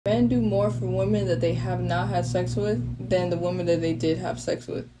Men do more for women that they have not had sex with than the women that they did have sex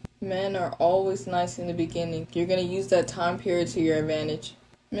with. Men are always nice in the beginning. You're going to use that time period to your advantage.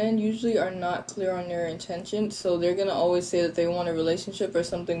 Men usually are not clear on their intentions, so they're going to always say that they want a relationship or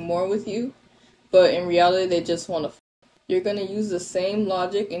something more with you, but in reality they just want to. You're going to use the same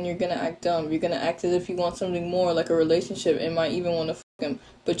logic and you're going to act dumb. You're going to act as if you want something more, like a relationship, and might even want to him.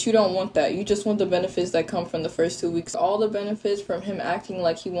 But you don't want that. You just want the benefits that come from the first 2 weeks. All the benefits from him acting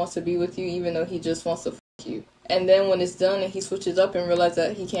like he wants to be with you even though he just wants to you. And then when it's done and he switches up and realizes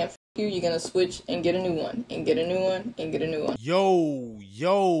that he can't you, you're going to switch and get a new one, and get a new one, and get a new one. Yo,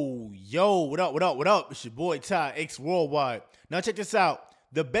 what up? It's your boy Ty, X Worldwide. Now check this out.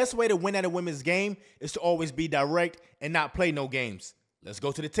 The best way to win at a women's game is to always be direct and not play no games. Let's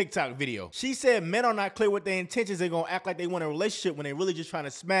go to the TikTok video. She said men are not clear with their intentions. They're going to act like they want a relationship when they're really just trying to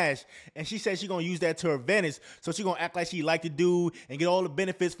smash. And she said she's going to use that to her advantage. So she's going to act like she like the dude and get all the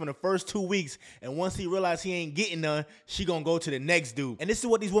benefits from the first 2 weeks. And once he realizes he ain't getting none, she going to go to the next dude. And this is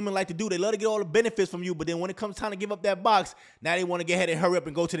what these women like to do. They love to get all the benefits from you. But then when it comes time to give up that box, now they want to get ahead and hurry up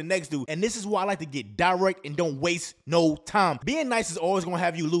and go to the next dude. And this is why I like to get direct and don't waste no time. Being nice is always going to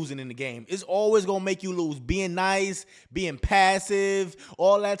have you losing in the game. It's always going to make you lose. Being nice, being passive,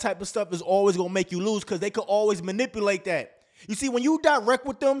 all that type of stuff is always going to make you lose because they could always manipulate that. You see, when you direct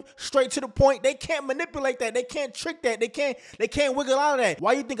with them straight to the point, they can't manipulate that. They can't trick that. They can't wiggle out of that.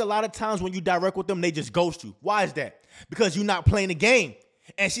 Why you think a lot of times when you direct with them, they just ghost you? Why is that? Because you're not playing the game.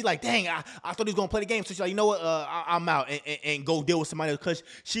 And she's like, dang, I thought he was going to play the game. So she's like, you know what? I'm out and go deal with somebody else because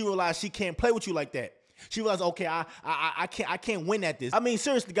she realized she can't play with you like that. She realized, okay, I can't win at this. I mean,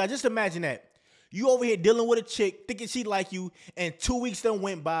 seriously, guys, just imagine that. You over here dealing with a chick, thinking she like you, and 2 weeks done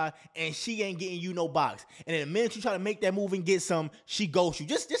went by, and she ain't getting you no box. And then the minute you try to make that move and get some, she ghosts you.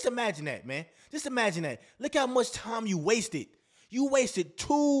 Just imagine that, man. Just imagine that. Look how much time you wasted. You wasted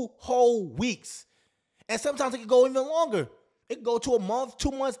 2 whole weeks. And sometimes it could go even longer. It could go to a month,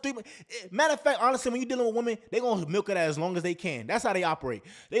 2 months, 3 months. Matter of fact, honestly, when you're dealing with women, they're going to milk it as long as they can. That's how they operate.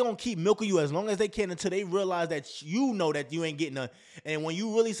 They're going to keep milking you as long as they can until they realize that you know that you ain't getting none. And when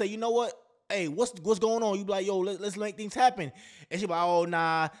you really say, you know what? Hey, what's going on? You be like, yo, let's make things happen. And she be like, oh,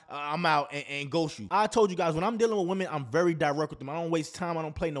 nah, I'm out and ghost you. I told you guys, when I'm dealing with women, I'm very direct with them. I don't waste time. I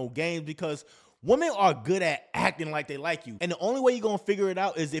don't play no games because women are good at acting like they like you. And the only way you're going to figure it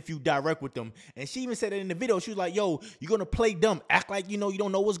out is if you direct with them. And she even said that in the video. She was like, yo, you're going to play dumb. Act like you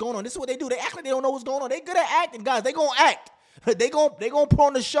don't know what's going on. This is what they do. They act like they don't know what's going on. They good at acting, guys. They going to act. They gonna put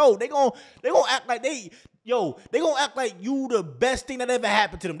on the show. They gonna act like they gonna act like you the best thing that ever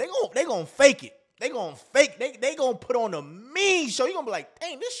happened to them. They gonna fake it. They gonna put on a mean show. You gonna be like,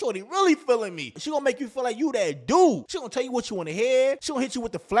 dang, this shorty really feeling me. She gonna make you feel like you that dude. She gonna tell you what you wanna hear. She gonna hit you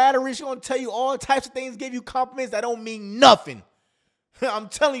with the flattery. She gonna tell you all types of things, give you compliments that don't mean nothing. I'm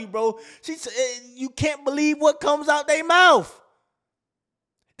telling you, bro. You can't believe what comes out their mouth.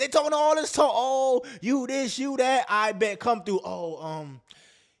 They talking all this talk. Oh, you this, you that. I bet come through. Oh,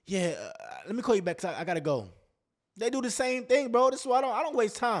 yeah. Let me call you back because I gotta go. They do the same thing, bro. This is why I don't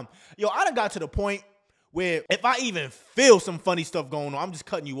waste time. Yo, I done got to the point where if I even feel some funny stuff going on, I'm just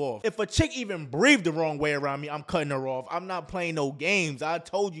cutting you off. If a chick even breathed the wrong way around me, I'm cutting her off. I'm not playing no games. I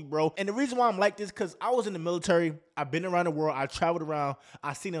told you, bro. And the reason why I'm like this, because I was in the military. I've been around the world. I traveled around.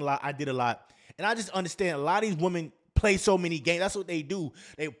 I seen a lot. I did a lot. And I just understand a lot of these women play so many games. That's what they do.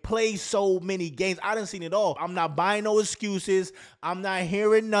 They play so many games. I done seen it all. I'm not buying no excuses. I'm not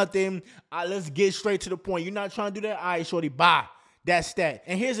hearing nothing. Let's get straight to the point. You're not trying to do that? All right, shorty, bye. That's that.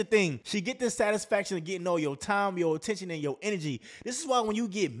 And here's the thing. She get this satisfaction of getting all your time, your attention, and your energy. This is why when you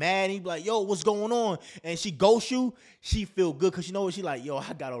get mad and you be like, yo, what's going on? And she ghosts you, she feel good because you know what? She like, yo,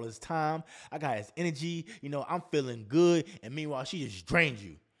 I got all this time. I got his energy. I'm feeling good. And meanwhile, she just drained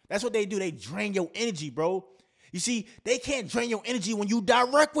you. That's what they do. They drain your energy, bro. You see, they can't drain your energy when you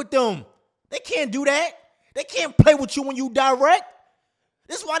direct with them. They can't do that. They can't play with you when you direct.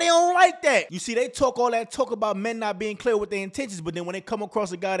 This is why they don't like that. You see, they talk all that talk about men not being clear with their intentions, but then when they come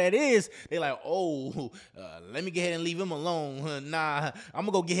across a guy that is, they like, oh, let me go ahead and leave him alone. Nah, I'm going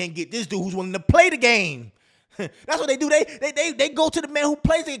to go get ahead and get this dude who's willing to play the game. That's what they do. They go to the man who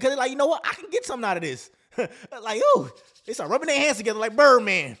plays it because they're like, you know what? I can get something out of this. Like, oh, they start rubbing their hands together like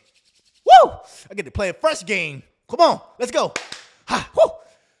Birdman. Woo! I get to play a fresh game. Come on, let's go. Ha, woo!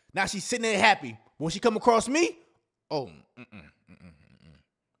 Now she's sitting there happy. When she come across me, oh,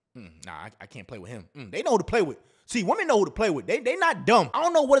 nah, I can't play with him. They know who to play with. See, women know who to play with. They not dumb. I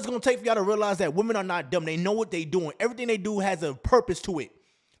don't know what it's going to take for y'all to realize that women are not dumb. They know what they doing. Everything they do has a purpose to it.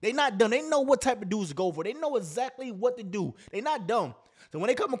 They not dumb. They know what type of dudes to go for. They know exactly what to do. They not dumb. So when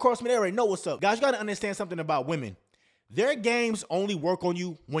they come across me, they already know what's up. Guys, you got to understand something about women. Their games only work on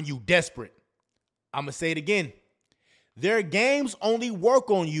you when you desperate. I'm going to say it again. Their games only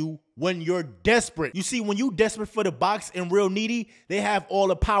work on you when you're desperate. You see, when you desperate for the box and real needy, they have all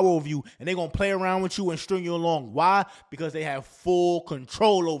the power over you, and they're going to play around with you and string you along. Why? Because they have full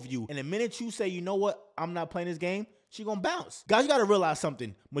control over you. And the minute you say, you know what, I'm not playing this game, she going to bounce. Guys, you got to realize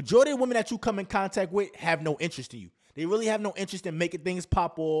something. Majority of women that you come in contact with have no interest in you. They really have no interest in making things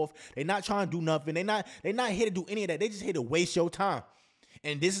pop off. They're not trying to do nothing. They're not here to do any of that. They just here to waste your time.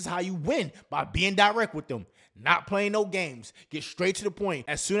 And this is how you win, by being direct with them. Not playing no games. Get straight to the point.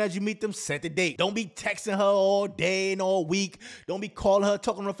 As soon as you meet them, set the date. Don't be texting her all day and all week. Don't be calling her,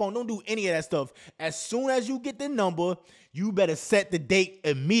 talking on the phone. Don't do any of that stuff. As soon as you get the number, you better set the date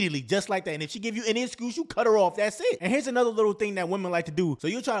immediately, just like that. And if she give you any excuse, you cut her off. That's it. And here's another little thing that women like to do. So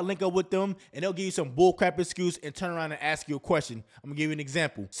you'll try to link up with them, and they'll give you some bullcrap excuse and turn around and ask you a question. I'm going to give you an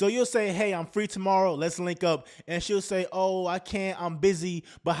example. So you'll say, hey, I'm free tomorrow. Let's link up. And she'll say, oh, I can't. I'm busy.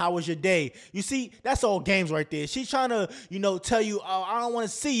 But how was your day? You see, that's all games right there. She's trying to, tell you, oh, I don't want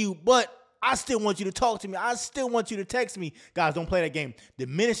to see you, but I still want you to talk to me. I still want you to text me. Guys, don't play that game. The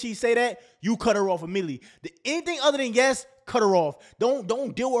minute she say that, you cut her off immediately. Anything other than yes, cut her off. Don't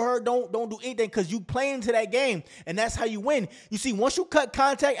deal with her. Don't do anything, because you play into that game, and that's how you win. You see, once you cut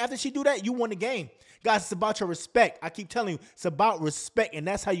contact after she do that, you won the game. Guys, it's about your respect. I keep telling you, it's about respect, and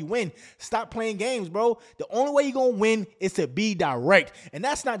that's how you win. Stop playing games, bro. The only way you're going to win is to be direct. And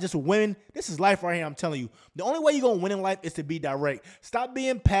that's not just winning. This is life right here, I'm telling you. The only way you're going to win in life is to be direct. Stop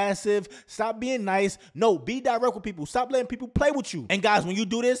being passive. Stop being nice. No, be direct with people. Stop letting people play with you. And guys, when you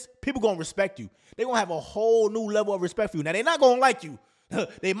do this, people going to respect you. They're going to have a whole new level of respect for you. Now, they're not going to like you.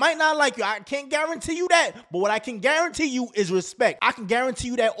 They might not like you. I can't guarantee you that. But what I can guarantee you is respect. I can guarantee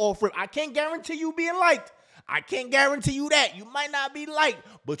you that off rip. I can't guarantee you being liked. I can't guarantee you that. You might not be liked,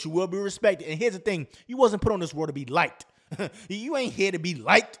 but you will be respected. And here's the thing. You wasn't put on this world to be liked. You ain't here to be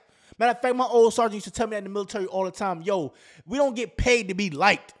liked. Matter of fact, my old sergeant used to tell me that in the military all the time. Yo, we don't get paid to be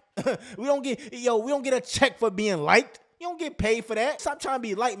liked. we don't get a check for being liked. You don't get paid for that. Stop trying to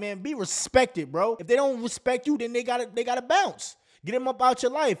be liked, man. Be respected, bro. If they don't respect you, then they gotta bounce. Get them up out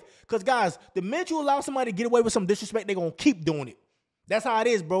your life. Because, guys, the minute you allow somebody to get away with some disrespect, they're going to keep doing it. That's how it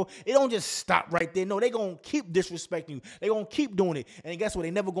is, bro. It don't just stop right there. No, they're going to keep disrespecting you. They're going to keep doing it. And guess what?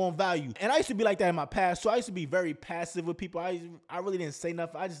 They never going to value you. And I used to be like that in my past. So I used to be very passive with people. I really didn't say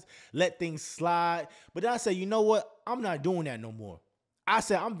nothing. I just let things slide. But then I said, you know what? I'm not doing that no more. I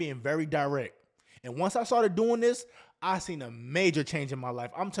said, I'm being very direct. And once I started doing this, I seen a major change in my life.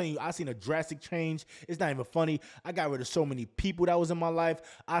 I'm telling you, I seen a drastic change. It's not even funny. I got rid of so many people that was in my life.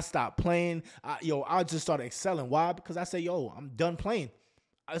 I stopped playing. I just started excelling. Why? Because I said, I'm done playing.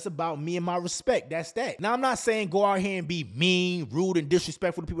 It's about me and my respect. That's that. Now, I'm not saying go out here and be mean, rude, and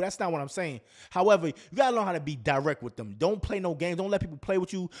disrespectful to people. That's not what I'm saying. However, you got to learn how to be direct with them. Don't play no games. Don't let people play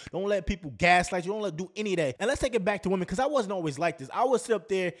with you. Don't let people gaslight you. Don't do any of that. And let's take it back to women, because I wasn't always like this. I would sit up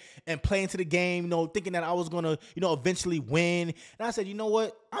there and play into the game, thinking that I was going to, eventually win. And I said, you know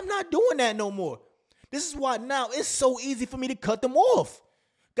what? I'm not doing that no more. This is why now it's so easy for me to cut them off.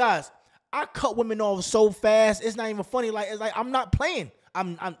 Guys, I cut women off so fast. It's not even funny. It's like I'm not playing.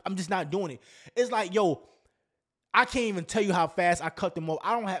 I'm just not doing it. It's like, I can't even tell you how fast I cut them off.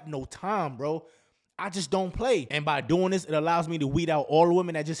 I don't have no time, bro. I just don't play. And by doing this, it allows me to weed out all the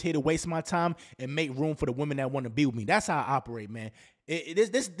women that just here to waste my time and make room for the women that want to be with me. That's how I operate, man.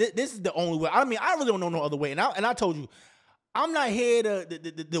 This is the only way. I mean, I really don't know no other way. And I told you, I'm not here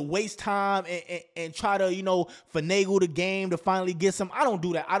to waste time and try to, finagle the game to finally get some. I don't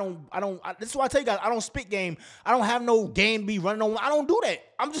do that. This is why I tell you guys, I don't spit game. I don't have no game to be running on. I don't do that.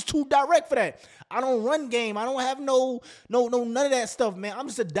 I'm just too direct for that. I don't run game. I don't have no none of that stuff, man. I'm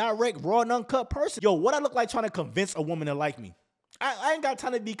just a direct, raw and uncut person. What I look like trying to convince a woman to like me? I ain't got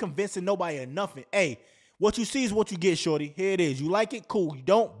time to be convincing nobody or nothing. Hey, what you see is what you get, shorty. Here it is. You like it? Cool. You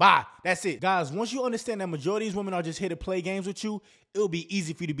don't? Bye. That's it. Guys, once you understand that majority of these women are just here to play games with you, it'll be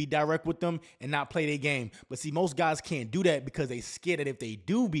easy for you to be direct with them and not play their game. But see, most guys can't do that because they scared that if they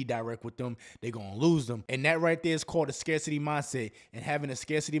do be direct with them, they're going to lose them. And that right there is called a scarcity mindset. And having a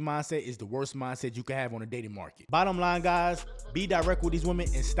scarcity mindset is the worst mindset you can have on the dating market. Bottom line, guys, be direct with these women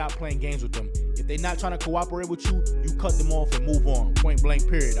and stop playing games with them. If they're not trying to cooperate with you, you cut them off and move on. Point blank,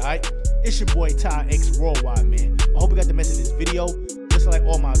 period, all right? It's your boy, Ty X Worldwide, man. I hope you got the message of this video. Just like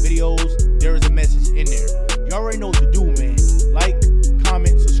all my videos, there is a message in there. You already know what to do, man.